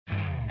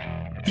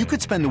You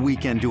could spend the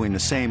weekend doing the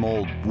same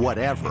old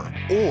whatever,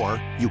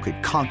 or you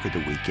could conquer the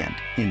weekend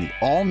in the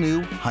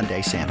all-new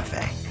Hyundai Santa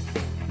Fe.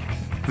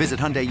 Visit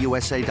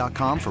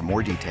HyundaiUSA.com for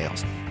more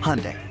details.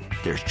 Hyundai,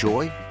 there's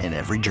joy in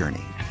every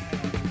journey.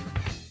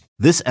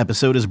 This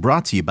episode is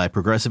brought to you by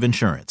Progressive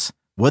Insurance.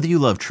 Whether you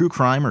love true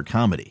crime or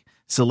comedy,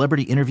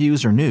 celebrity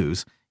interviews or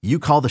news, you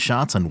call the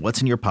shots on what's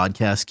in your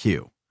podcast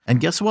queue. And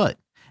guess what?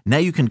 Now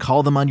you can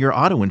call them on your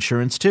auto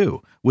insurance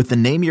too with the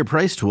Name Your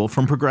Price tool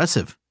from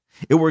Progressive.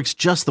 It works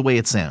just the way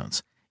it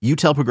sounds. You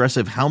tell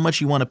Progressive how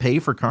much you want to pay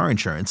for car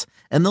insurance,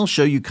 and they'll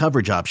show you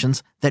coverage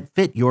options that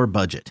fit your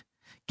budget.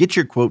 Get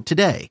your quote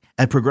today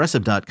at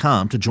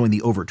Progressive.com to join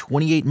the over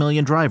 28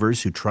 million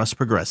drivers who trust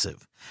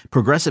Progressive.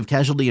 Progressive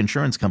Casualty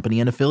Insurance Company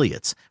and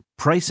Affiliates.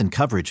 Price and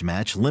coverage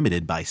match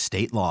limited by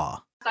state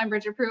law. I'm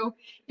Bridget Prue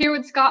here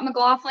with Scott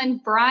McLaughlin.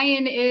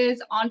 Brian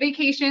is on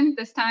vacation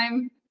this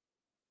time.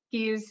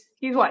 He's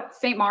what?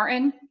 St.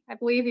 Martin, I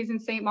believe he's in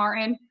St.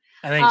 Martin.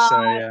 I think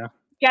so, yeah.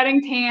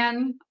 Getting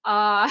tan,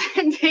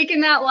 and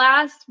taking that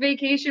last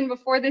vacation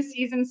before the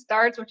season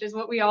starts, which is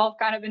what we all have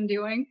kind of been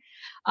doing.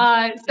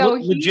 So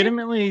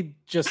legitimately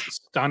just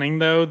stunning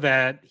though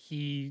that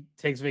he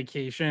takes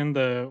vacation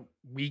the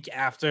week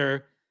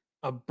after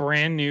a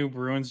brand new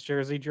Bruins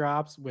jersey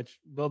drops, which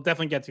we'll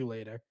definitely get to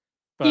later.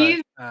 But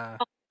he's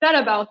upset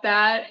about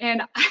that,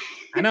 and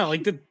I know,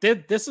 like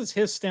this is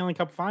his Stanley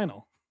Cup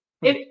final.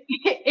 It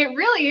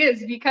really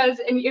is, because,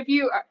 and if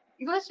you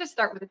let's just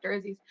start with the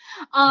jerseys.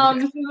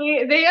 So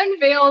they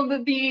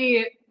unveiled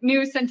the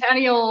new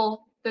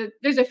Centennial.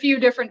 There's a few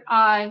different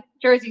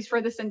jerseys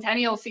for the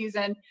Centennial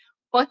season,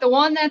 but the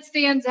one that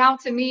stands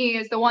out to me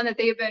is the one that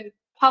they've been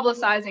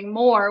publicizing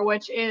more,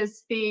 which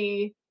is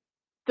the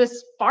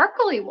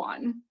sparkly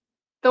one,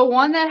 the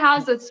one that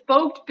has a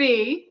spoked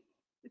B.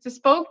 It's a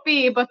spoked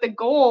B, but the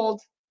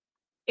gold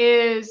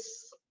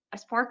is a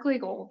sparkly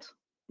gold.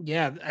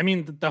 Yeah, I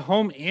mean the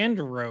home and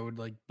road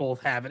like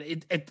both have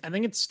it. I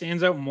think it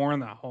stands out more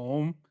on the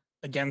home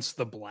against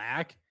the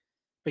black,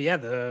 but yeah,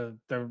 the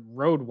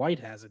road white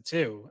has it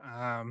too.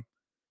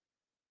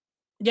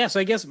 Yeah, so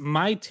I guess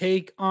my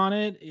take on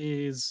it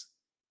is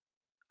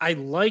I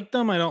like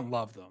them. I don't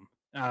love them.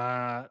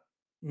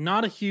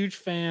 Not a huge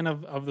fan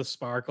of the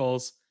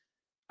sparkles.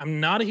 I'm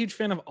not a huge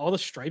fan of all the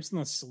stripes in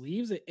the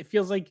sleeves. It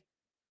feels like,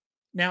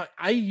 now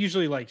I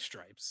usually like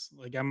stripes.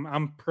 Like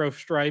I'm pro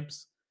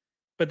stripes.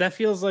 But that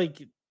feels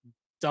like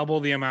double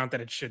the amount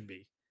that it should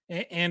be.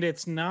 And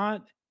it's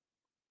not,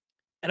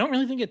 I don't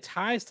really think it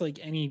ties to like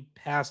any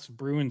past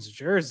Bruins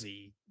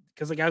jersey.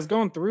 Because like I was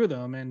going through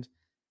them and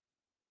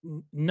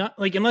not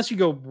like, unless you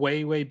go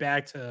way, way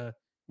back to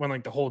when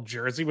like the whole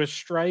jersey was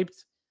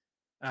striped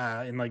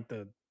in like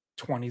the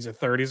 20s or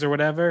 30s or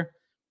whatever,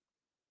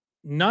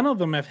 none of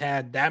them have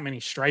had that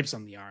many stripes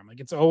on the arm. Like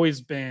it's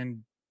always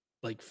been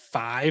like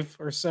 5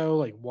 or so,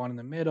 like one in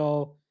the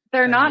middle.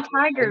 They're not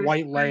tigers.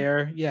 White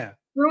layer. Yeah.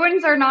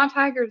 Bruins are not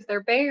tigers,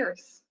 they're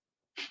bears.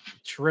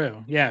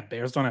 True. Yeah,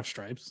 bears don't have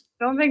stripes.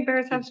 Don't think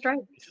bears have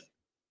stripes.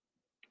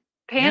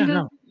 Pandas, yeah,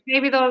 no.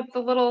 Maybe the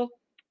little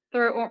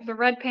the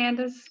red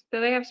pandas, do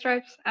they have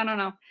stripes? I don't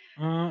know.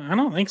 I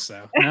don't think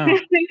so.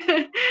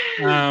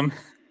 No.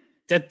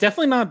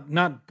 Definitely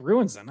not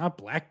Bruins. They're not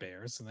black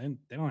bears.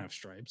 They don't have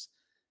stripes.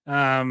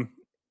 But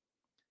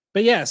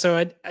yeah, so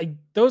I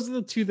those are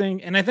the two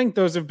things, and I think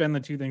those have been the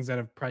two things that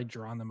have probably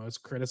drawn the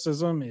most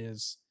criticism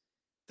is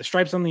the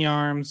stripes on the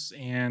arms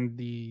and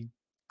the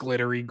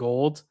glittery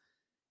gold.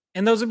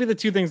 And those would be the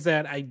two things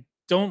that I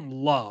don't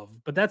love.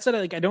 But that said,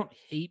 like I don't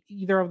hate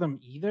either of them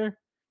either.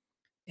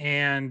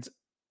 And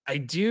I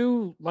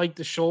do like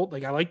the shoulder,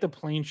 like I like the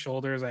plain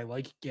shoulders. I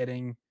like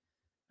getting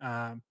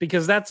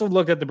because that's a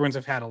look that the Bruins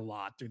have had a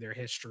lot through their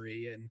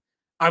history, and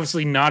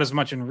obviously not as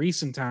much in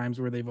recent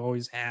times where they've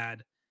always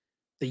had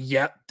the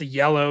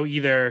yellow,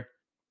 either,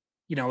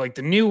 you know, like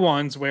the new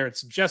ones where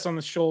it's just on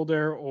the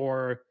shoulder,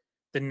 or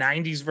the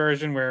 90s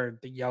version where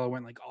the yellow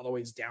went like all the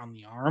ways down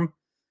the arm.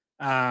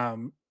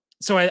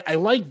 So I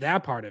like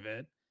that part of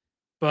it,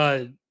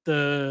 but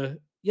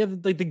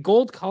like the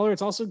gold color,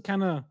 it's also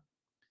kind of,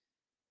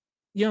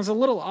 you know, it's a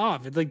little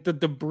off. It's like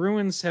the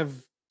Bruins have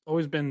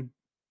always been,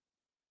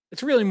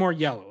 it's really more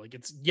yellow, like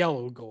it's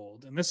yellow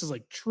gold, and this is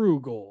like true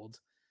gold.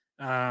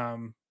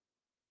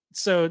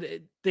 So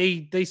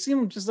they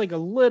seem just like a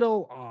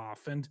little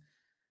off. And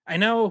I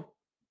know,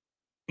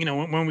 you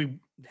know, when we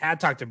had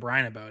talked to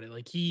Brian about it,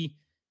 like he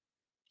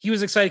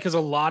was excited because a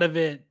lot of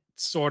it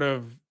sort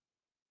of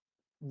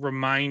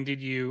reminded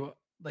you,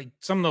 like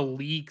some of the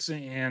leaks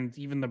and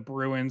even the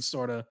Bruins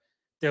sort of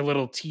their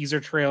little teaser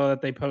trailer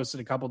that they posted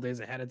a couple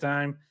days ahead of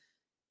time.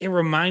 It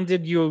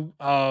reminded you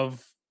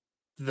of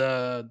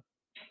the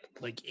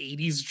like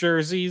 80s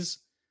jerseys.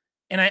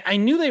 And I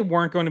knew they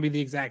weren't going to be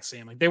the exact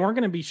same. Like they weren't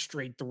going to be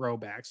straight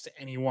throwbacks to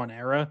any one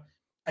era.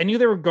 I knew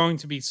they were going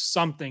to be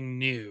something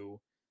new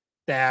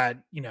that,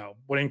 you know,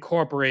 would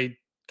incorporate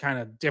kind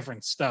of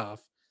different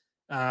stuff.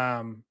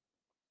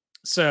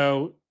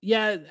 So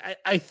yeah,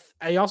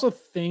 I also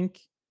think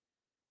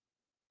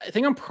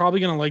I'm probably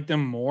going to like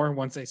them more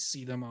once I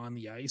see them on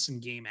the ice in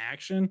game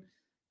action.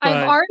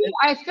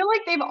 I feel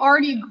like they've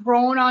already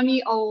grown on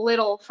me a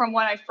little from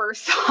when I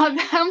first saw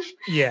them.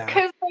 Yeah.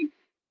 Because, like,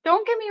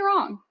 don't get me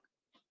wrong.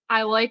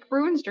 I like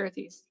Bruins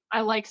jerseys.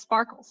 I like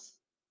sparkles.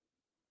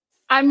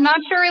 I'm not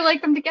sure I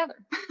like them together,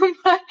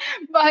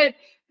 but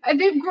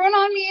they've grown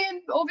on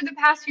me over the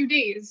past few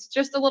days,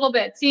 just a little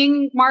bit.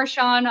 Seeing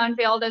Marchand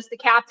unveiled as the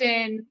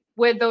captain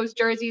with those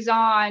jerseys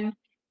on,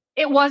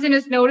 it wasn't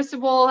as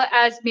noticeable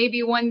as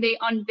maybe when they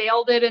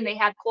unveiled it and they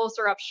had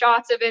closer up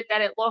shots of it,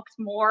 that it looked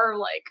more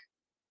like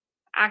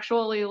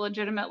actually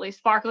legitimately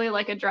sparkly,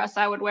 like a dress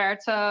I would wear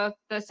to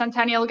the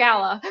Centennial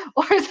Gala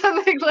or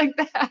something like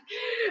that.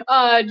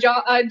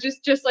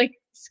 Just like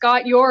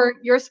Scott, your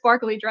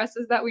sparkly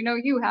dresses that we know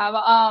you have.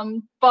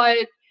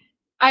 But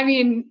I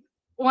mean,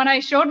 when I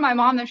showed my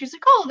mom them, she's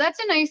like, "Oh, that's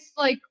a nice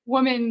like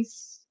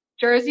woman's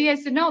jersey." I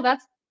said, "No,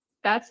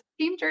 that's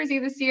team jersey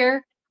this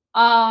year."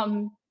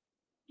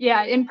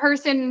 Yeah, in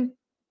person,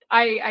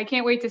 I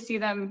can't wait to see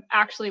them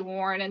actually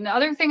worn. And the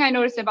other thing I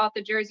noticed about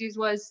the jerseys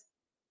was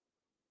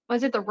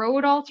it the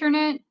road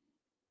alternate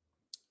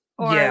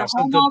or Yeah, the so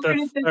home the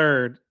alternate?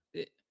 third,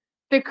 The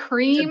they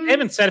cream.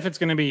 haven't said if it's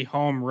going to be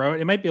home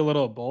road. It might be a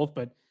little of both,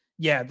 but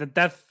yeah,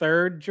 that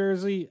third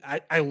jersey,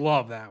 I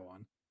love that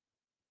one.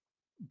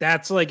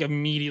 That's like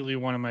immediately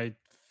one of my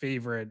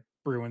favorite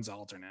Bruins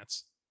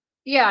alternates.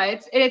 Yeah,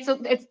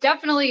 it's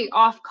definitely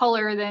off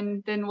color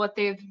than what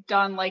they've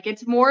done. Like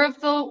it's more of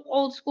the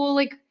old school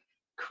like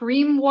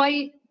cream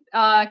white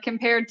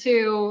compared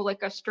to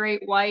like a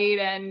straight white,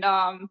 and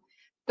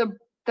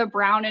the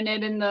brown in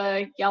it and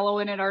the yellow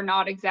in it are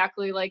not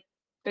exactly like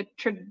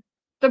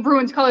the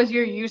Bruins colors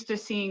you're used to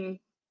seeing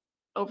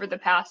over the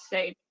past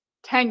say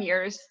 10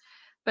 years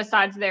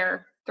besides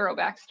their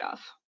throwback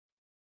stuff.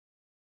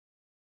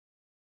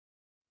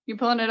 You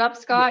pulling it up, Yeah,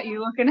 Scott? You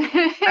looking at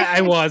I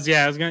it? was.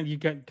 Yeah, I was gonna. You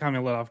caught me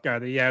a little off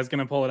guard. Yeah, I was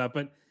gonna pull it up,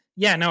 but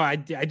yeah, no, I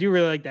do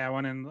really like that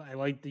one, and I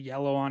like the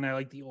yellow on. I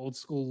like the old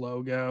school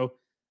logo.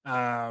 The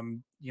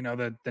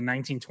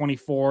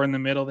 1924 in the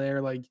middle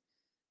there. Like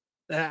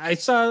I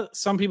saw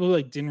some people who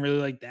like didn't really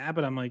like that,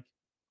 but I'm like,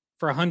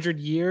 for 100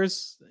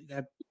 years,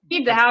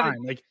 Need to that's have it.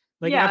 fine.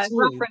 Like Yeah,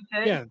 absolutely, reference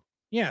it.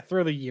 yeah.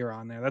 Throw the year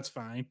on there. That's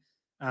fine.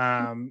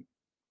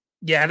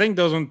 Yeah, I think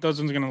those ones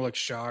are gonna look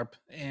sharp,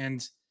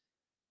 and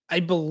I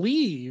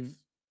believe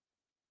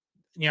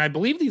I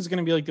believe these are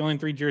going to be like the only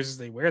three jerseys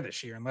they wear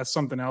this year, unless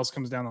something else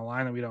comes down the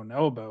line that we don't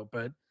know about.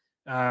 But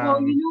Well,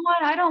 you um, know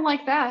what? I don't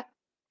like that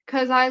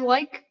because I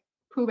like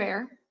Pooh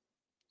Bear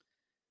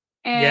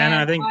yeah, and and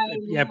I think I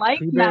yeah, like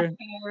Pooh Meth Bear.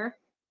 Bear.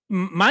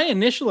 My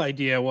initial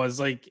idea was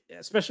like,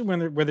 especially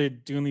when they're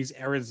doing these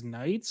eras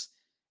nights,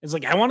 is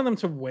like I wanted them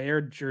to wear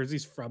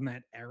jerseys from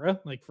that era,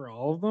 like for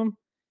all of them.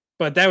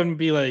 But that would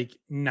be like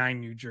 9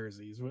 new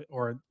jerseys,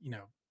 or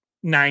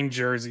 9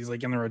 jerseys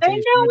like in the Then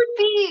rotation. there would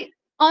be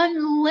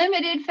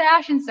unlimited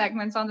fashion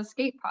segments on the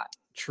skate pod,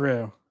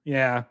 True,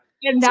 yeah.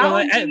 and So that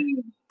like, would be.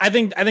 I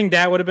think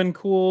that would have been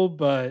cool,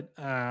 but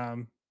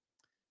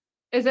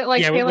Is it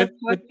like yeah, Taylor with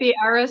Swift the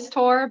Eras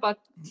tour, but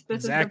this is the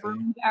exactly.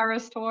 Bruins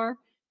Eras tour?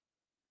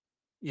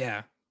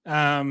 Yeah.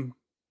 Um,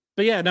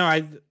 but yeah, no,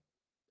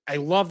 I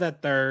love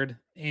that third,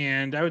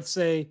 and I would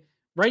say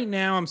right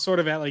now I'm sort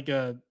of at like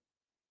a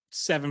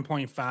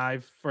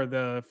 7.5 for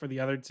the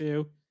other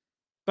two,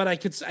 but I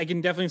can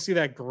definitely see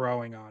that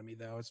growing on me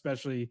though,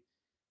 especially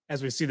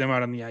as we see them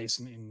out on the ice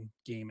in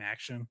game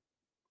action.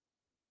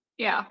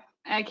 Yeah,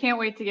 I can't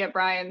wait to get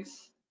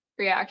Brian's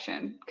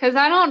reaction because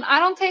I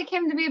don't take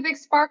him to be a big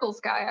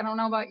Sparkles guy. I don't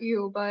know about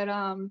you, but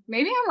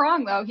maybe I'm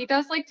wrong though. He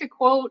does like to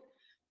quote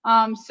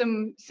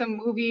some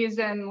movies,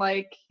 and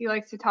like he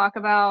likes to talk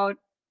about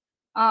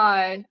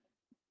uh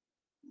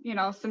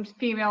some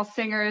female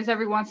singers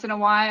every once in a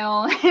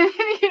while.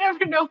 You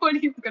never know what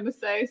he's gonna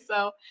say,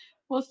 so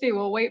we'll see.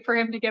 We'll wait for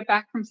him to get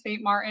back from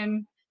St.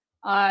 Martin.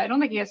 I don't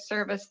think he has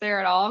service there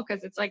at all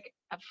because it's like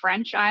a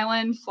French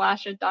island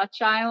slash a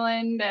Dutch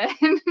island,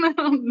 and I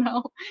don't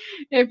know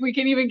if we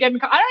can even get. I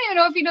don't even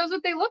know if he knows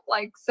what they look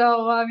like.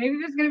 So maybe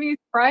there's gonna be a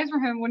surprise for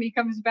him when he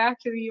comes back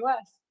to the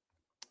U.S.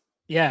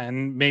 Yeah,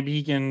 and maybe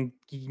he can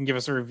give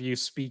us a review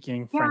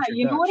speaking Yeah, French or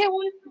you know what Dutch. it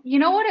was? You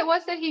know what it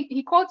was that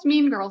he quotes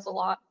Mean Girls a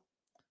lot.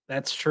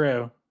 That's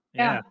true.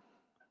 Yeah, Yeah.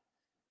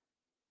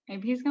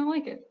 maybe he's gonna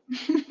like it.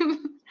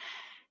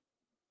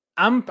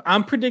 I'm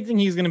predicting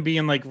he's going to be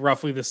in like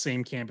roughly the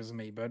same camp as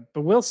me, but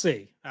we'll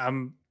see. I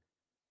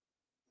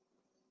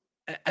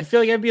feel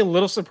like I'd be a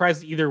little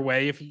surprised either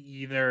way if he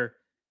either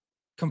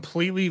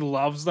completely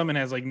loves them and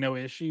has like no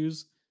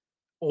issues,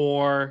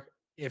 or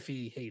if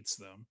he hates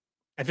them.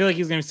 I feel like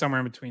he's going to be somewhere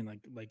in between,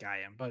 like I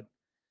am. But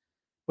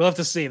we'll have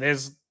to see.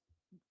 There's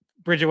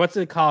Bridget. What's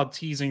it called?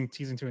 Teasing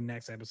to a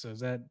next episode.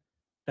 Is that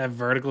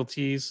vertical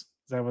tease?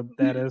 Is that what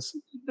that is?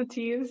 The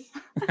tease.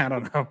 I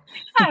don't know.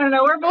 I don't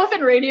know. We're both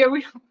in radio.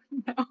 We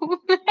don't know.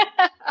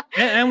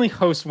 I only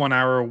host 1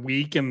 hour a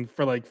week and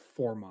for like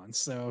 4 months,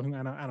 so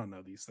I don't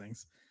know these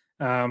things.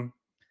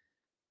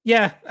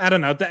 Yeah, I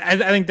don't know. I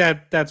think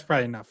that's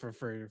probably enough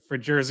for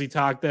Jersey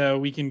talk. Though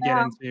we can get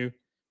Yeah.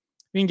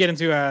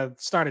 into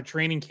start a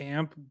training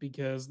camp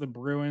because the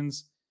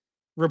Bruins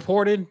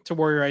reported to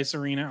Warrior Ice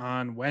Arena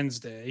on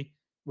Wednesday,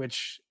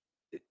 which,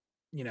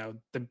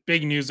 the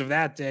big news of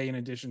that day, in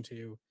addition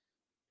to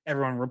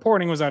everyone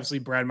reporting, was obviously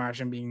Brad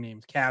Marchand being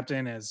named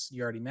captain, as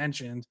you already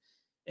mentioned.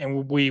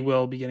 And we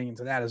will be getting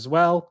into that as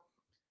well.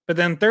 But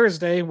then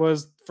Thursday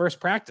was first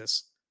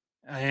practice.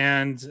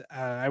 And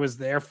I was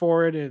there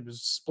for it. It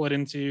was split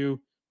into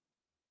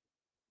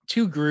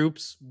two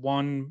groups.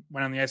 One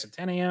went on the ice at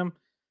 10 a.m.,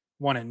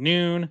 one at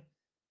noon,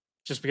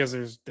 just because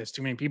there's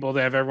too many people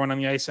to have everyone on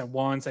the ice at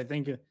once. I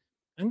think the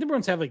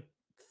Bruins have like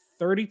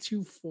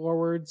 32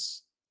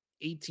 forwards,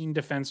 18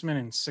 defensemen,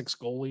 and 6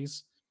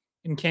 goalies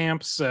in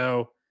camp.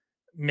 So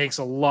makes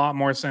a lot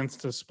more sense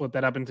to split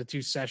that up into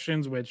 2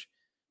 sessions, which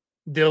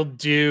they'll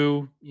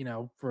do,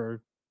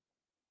 for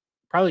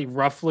probably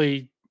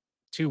roughly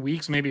 2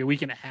 weeks, maybe a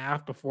week and a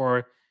half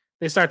before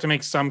they start to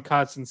make some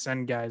cuts and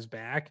send guys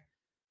back.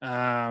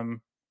 But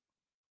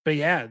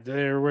yeah,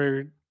 there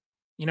were,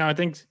 I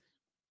think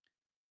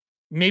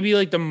maybe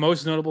like the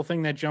most notable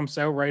thing that jumps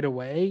out right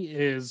away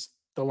is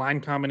the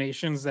line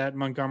combinations that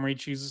Montgomery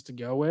chooses to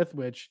go with,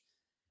 which,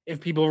 if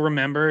people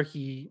remember,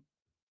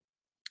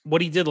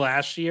 what he did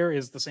last year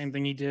is the same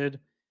thing he did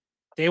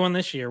day one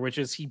this year, which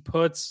is he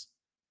puts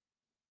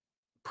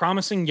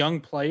promising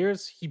young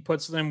players, he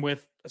puts them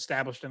with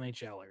established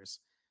NHLers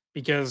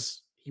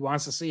because he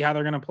wants to see how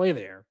they're going to play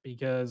there.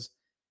 Because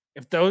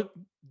if those,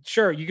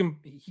 sure, he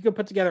could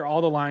put together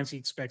all the lines he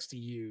expects to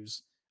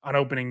use on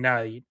opening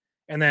night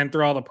and then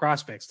throw all the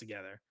prospects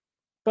together.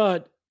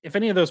 But if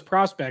any of those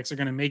prospects are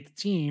going to make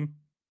the team,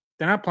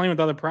 they're not playing with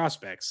other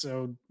prospects.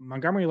 So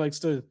Montgomery likes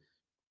to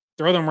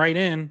throw them right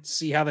in,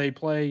 see how they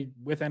play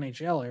with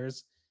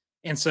NHLers.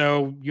 And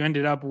so you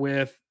ended up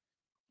with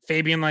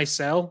Fabian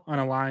Lysell on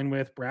a line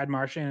with Brad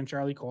Marchand and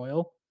Charlie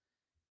Coyle.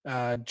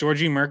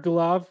 Georgi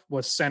Merkulov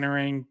was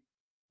centering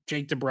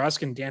Jake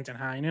DeBrusk and Danton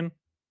Heinen.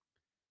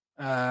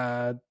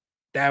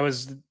 That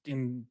was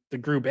in the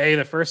Group A,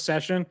 the first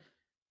session.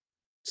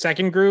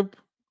 Second group,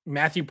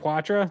 Matthew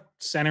Poitras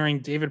centering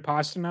David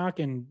Pastrnak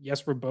and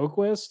Jesper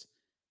Boquist.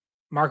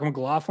 Mark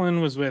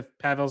McLaughlin was with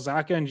Pavel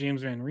Zacha and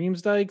James Van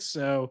Riemsdyk.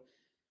 So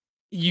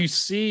you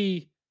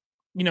see,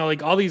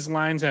 like all these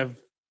lines have,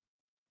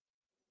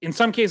 in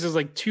some cases,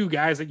 like 2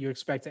 guys that you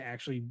expect to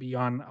actually be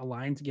on a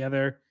line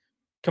together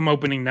come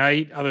opening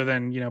night, other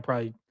than,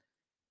 probably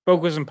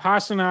Boquist and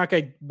Pastrnak.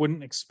 I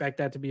wouldn't expect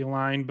that to be a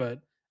line, but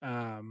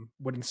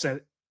would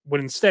instead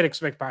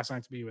expect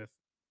Pastrnak to be with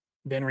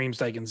Van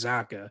Riemsdyk and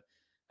Zacha.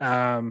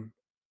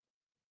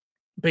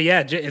 But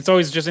yeah, it's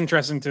always just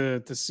interesting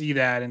to see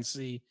that and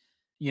see,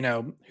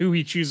 who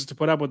he chooses to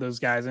put up with those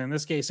guys. And in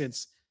this case,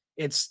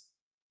 it's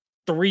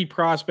 3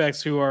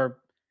 prospects who are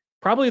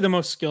probably the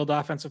most skilled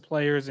offensive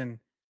players in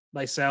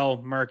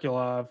Lysell,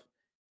 Merkulov,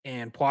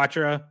 and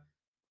Poitras.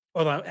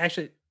 Although,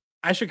 actually,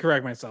 I should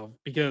correct myself,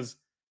 because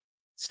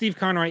Steve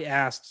Conroy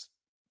asked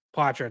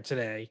Poitras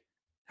today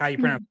how you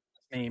pronounce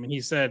his name, and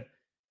he said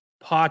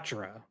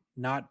Poitras,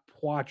 not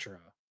Poitras.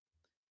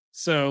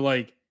 So,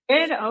 like,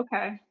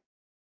 okay,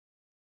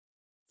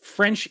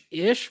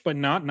 French-ish, but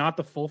not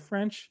the full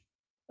French.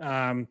 So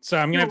I'm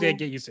gonna have to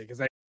get used to it,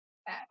 because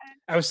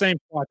I was saying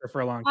Poitras for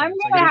a long time.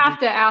 I'm gonna have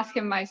to ask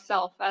him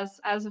myself,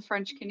 as a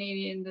French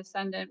Canadian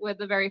descendant with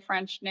a very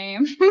French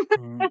name.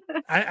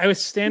 I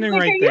was standing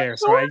right there,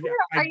 so are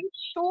you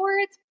sure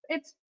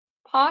it's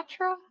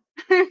Poitras?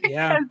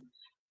 Yeah,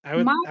 I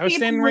was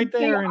standing right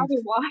there, and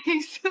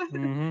otherwise.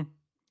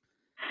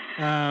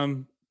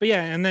 But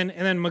yeah, and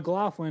then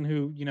McLaughlin,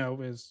 who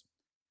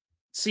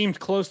seemed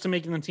close to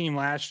making the team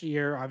last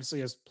year, obviously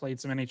has played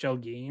some NHL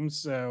games,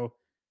 so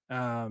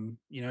I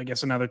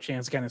guess another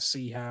chance to kind of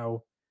see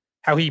how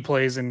he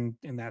plays in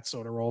that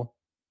sort of role.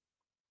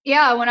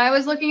 Yeah, when I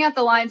was looking at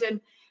the lines,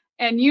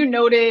 and you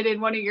noted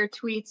in one of your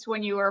tweets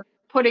when you were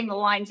putting the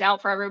lines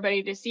out for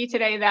everybody to see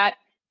today that,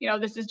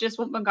 this is just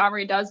what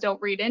Montgomery does,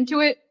 don't read into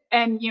it.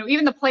 And,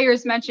 even the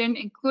players mentioned,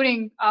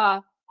 including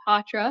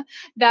Poitras,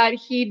 that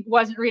he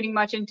wasn't reading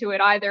much into it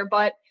either.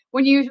 But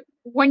when you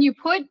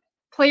put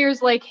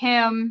players like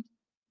him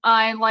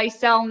and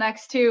Lysell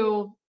next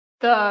to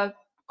the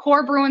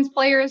core Bruins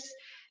players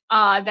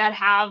that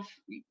have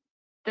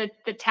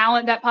the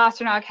talent that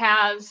Pastrnak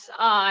has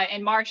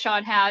and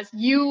Marchand has,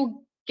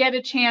 you get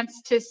a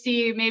chance to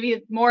see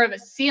maybe more of a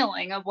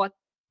ceiling of what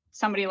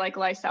somebody like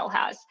Lysell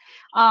has.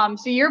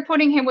 So you're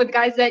putting him with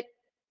guys that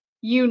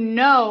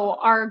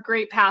are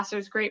great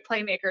passers, great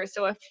playmakers.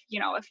 So if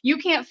you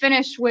can't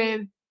finish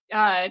with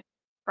Brad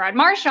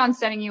Marchand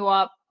setting you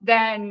up,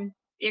 then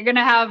you're going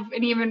to have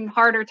an even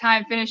harder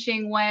time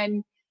finishing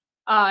when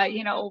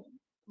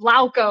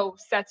Lauko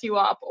sets you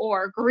up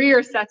or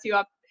Greer sets you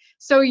up.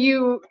 So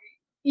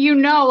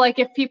like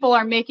if people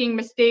are making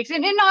mistakes,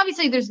 and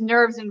obviously there's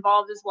nerves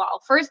involved as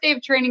well. First day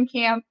of training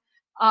camp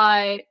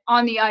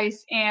on the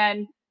ice,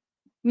 and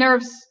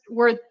nerves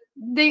were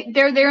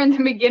they're there in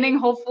the beginning.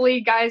 Hopefully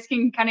guys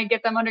can kind of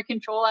get them under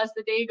control as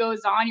the day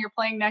goes on. You're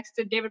playing next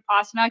to David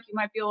Pastrnak, you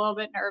might be a little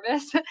bit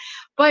nervous,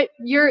 but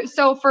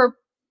so for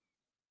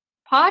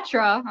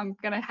Poitras, I'm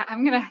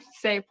gonna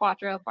say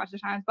Poitras a bunch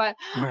of times, but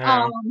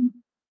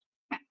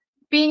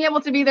being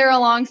able to be there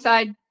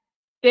alongside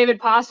David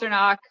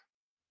Pastrnak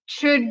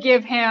should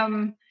give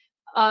him,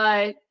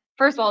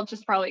 first of all,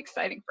 just probably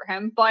exciting for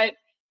him, but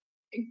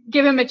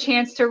give him a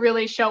chance to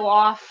really show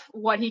off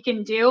what he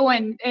can do.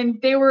 And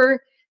they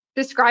were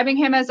describing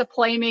him as a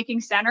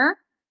playmaking center.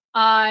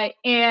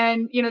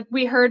 And,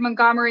 we heard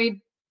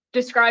Montgomery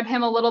describe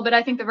him a little bit.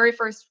 I think the very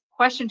first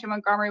question to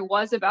Montgomery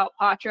was about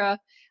Patra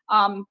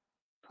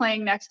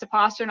playing next to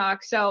Pastrnak.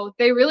 So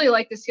they really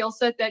like the skill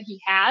set that he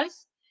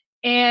has.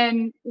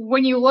 And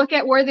when you look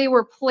at where they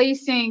were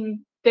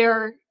placing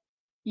their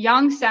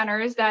young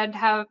centers that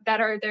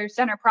are their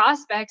center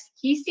prospects,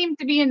 he seemed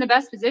to be in the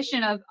best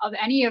position of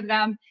any of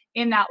them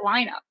in that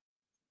lineup.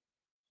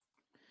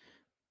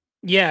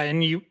 Yeah,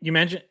 and you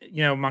mentioned,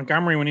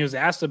 Montgomery, when he was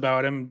asked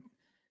about him,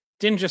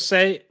 didn't just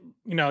say,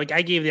 like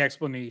I gave the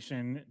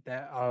explanation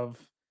that of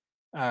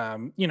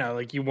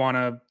like you want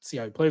to see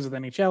how he plays with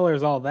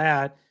NHLers, all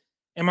that.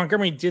 And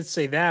Montgomery did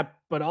say that,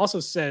 but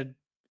also said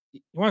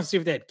he wants to see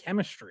if they had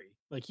chemistry.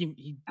 Like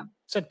he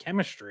said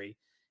chemistry.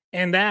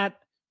 And that,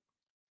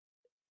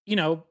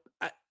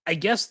 I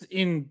guess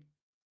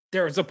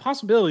there's a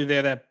possibility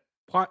there that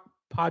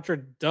Patra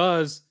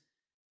does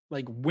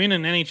like win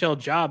an NHL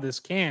job this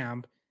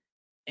camp,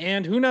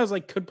 and who knows,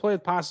 like could play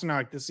with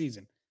Pastrnak this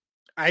season.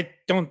 I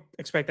don't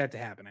expect that to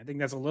happen. I think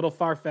that's a little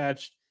far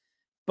fetched,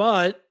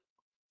 but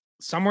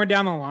somewhere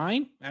down the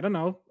line, I don't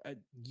know, a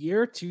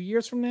year, 2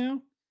 years from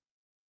now,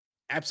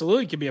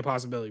 absolutely could be a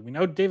possibility. We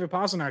know David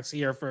Pastrnak's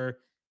here for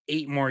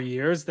 8 more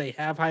years. They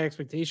have high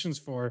expectations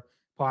for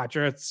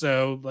Patra,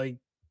 so like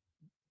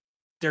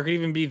there could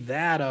even be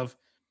that of,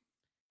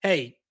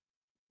 hey,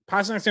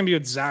 Pastrnak's going to be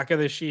with Zacha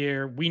this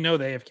year. We know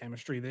they have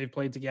chemistry. They've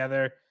played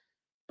together.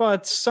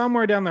 But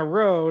somewhere down the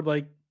road,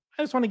 like,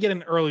 I just want to get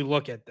an early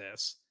look at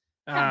this.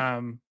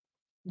 Yeah.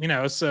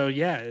 So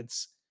yeah, it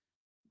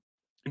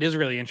is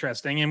really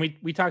interesting. And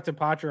we talked to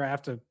Patra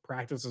after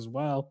practice as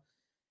well.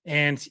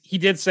 And he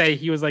did say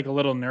he was like a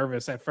little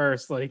nervous at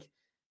first, like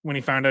when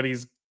he found out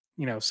he's,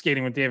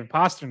 skating with David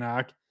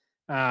Pastrnak.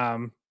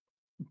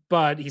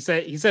 But he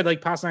said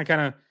like Pastrnak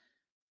kind of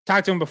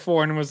talked to him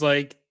before and was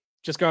like,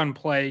 just go out and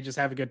play, just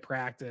have a good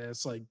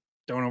practice, like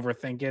don't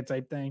overthink it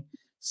type thing.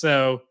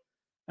 So,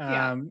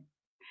 yeah.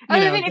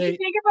 If you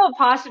think about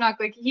Pastrnak,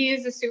 like he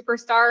is a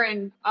superstar,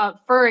 and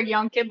for a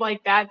young kid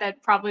like that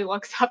probably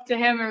looks up to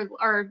him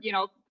or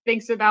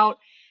thinks about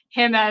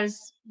him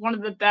as one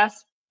of the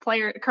best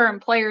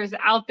current players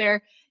out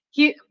there.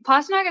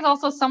 Pastrnak is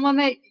also someone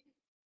that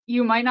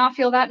you might not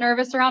feel that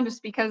nervous around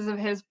just because of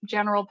his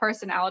general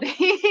personality.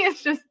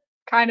 It's just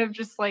kind of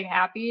just like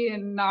happy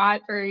and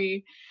not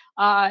very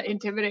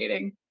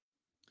intimidating.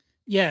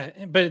 Yeah,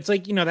 but it's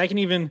like, that can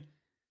even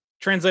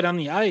translate on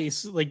the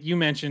ice, like you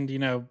mentioned,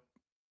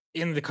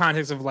 in the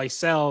context of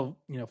Lysell,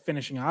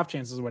 finishing off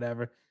chances or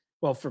whatever.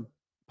 Well, for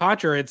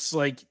Patra, it's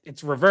like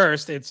it's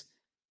reversed. It's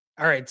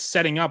all right,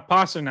 setting up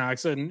Pastrnak.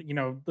 So,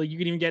 like you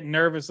can even get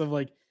nervous of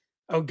like,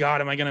 oh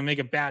God, am I going to make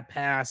a bad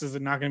pass? Is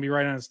it not going to be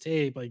right on his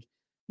tape? Like,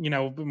 I'm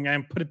going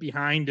to put it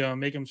behind him,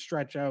 make him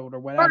stretch out or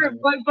whatever.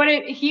 But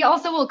he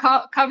also will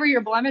cover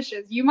your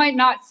blemishes. You might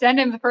not send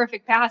him the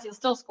perfect pass. He'll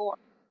still score.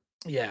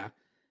 Yeah.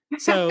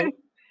 So,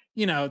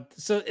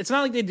 so it's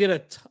not like they did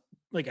a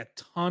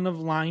ton of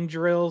line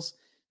drills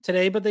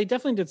today, but they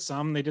definitely did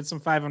some. They did some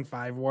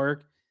 5-on-5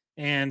 work.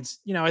 And,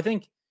 I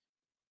think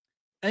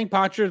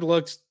Patra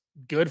looked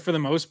good for the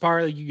most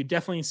part. Like you could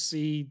definitely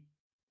see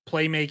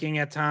playmaking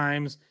at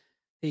times.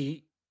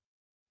 He,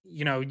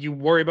 you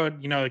worry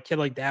about, a kid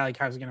like that, like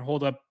how's he going to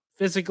hold up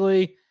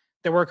physically.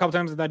 There were a couple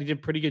times I thought he did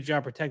a pretty good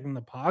job protecting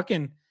the puck.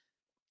 And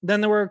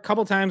then there were a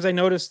couple times I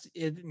noticed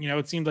it,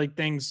 it seemed like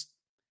things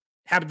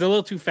happened a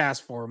little too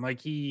fast for him.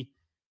 Like he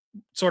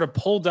sort of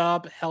pulled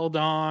up, held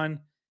on,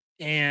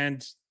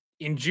 and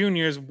in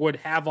juniors would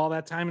have all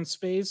that time and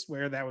space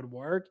where that would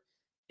work.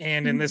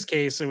 And in this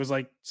case, it was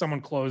like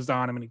someone closed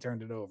on him and he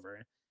turned it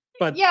over.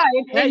 But yeah,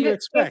 you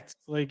expect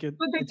like it's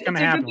going to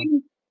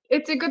happen.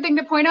 It's a good thing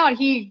to point out.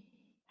 He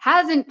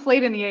hasn't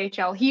played in the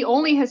AHL. He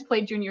only has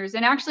played juniors.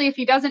 And actually, if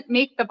he doesn't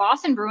make the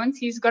Boston Bruins,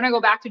 he's going to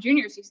go back to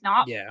juniors. He's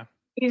not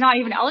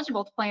even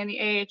eligible to play in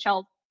the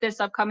AHL this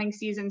upcoming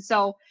season.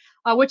 So,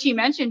 which he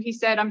mentioned, he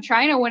said, I'm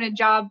trying to win a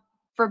job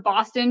for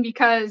Boston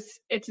because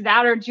it's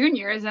that or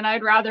juniors, and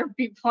I'd rather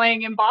be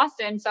playing in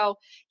Boston. So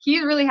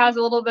he really has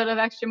a little bit of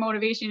extra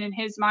motivation in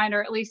his mind,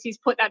 or at least he's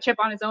put that chip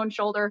on his own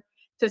shoulder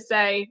to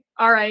say,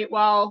 all right,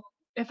 well,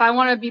 if I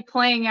want to be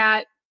playing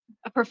at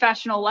a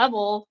professional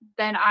level,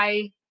 then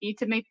I need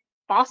to make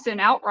Boston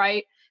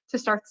outright to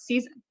start the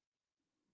season.